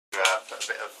put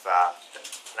a bit of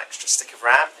an extra stick of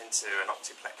RAM into an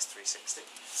Optiplex 360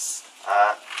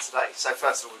 today. So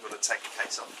first of all, we've got to take the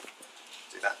case off.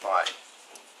 Do that by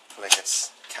pulling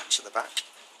this catch at the back,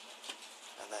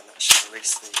 and then that should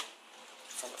release the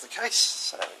front of the case.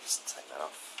 So just take that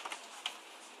off.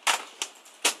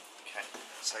 Okay,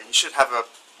 so you should have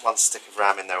one stick of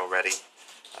RAM in there already.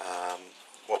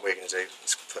 What we're going to do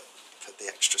is put the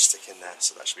extra stick in there,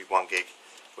 so that should be 1 gig.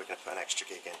 We're going to put an extra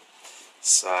gig in.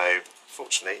 So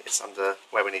fortunately, it's under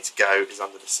where we need to go is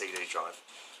under the CD drive.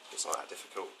 It's not that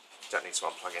difficult. You don't need to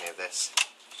unplug any of this.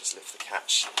 Just lift the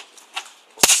catch,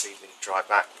 pull the CD drive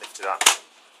back, lift it up.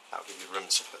 That'll give you room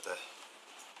to put the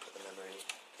memory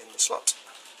in the slot.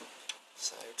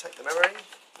 So take the memory.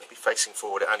 It'll be facing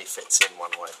forward. It only fits in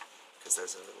one way because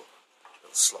there's a little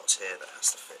slot here that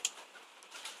has to fit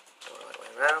the right way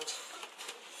around.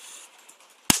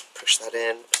 Push that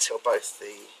in until both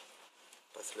the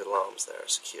little arms there are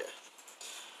secure,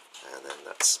 and then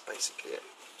that's basically it.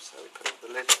 So we put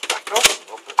the lid back on,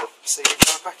 or put the CD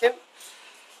drive back in,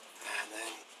 and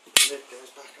then the lid goes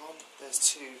back on. There's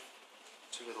two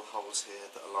little holes here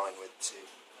that align with two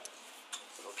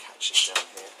little catches down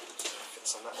here. So it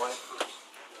fits on that way.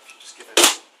 If you just give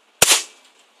it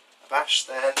a bash,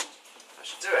 then that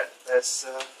should do it. There's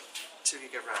 2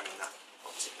 gig of RAM in that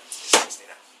Optiplex 360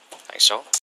 now. Thanks, Joel.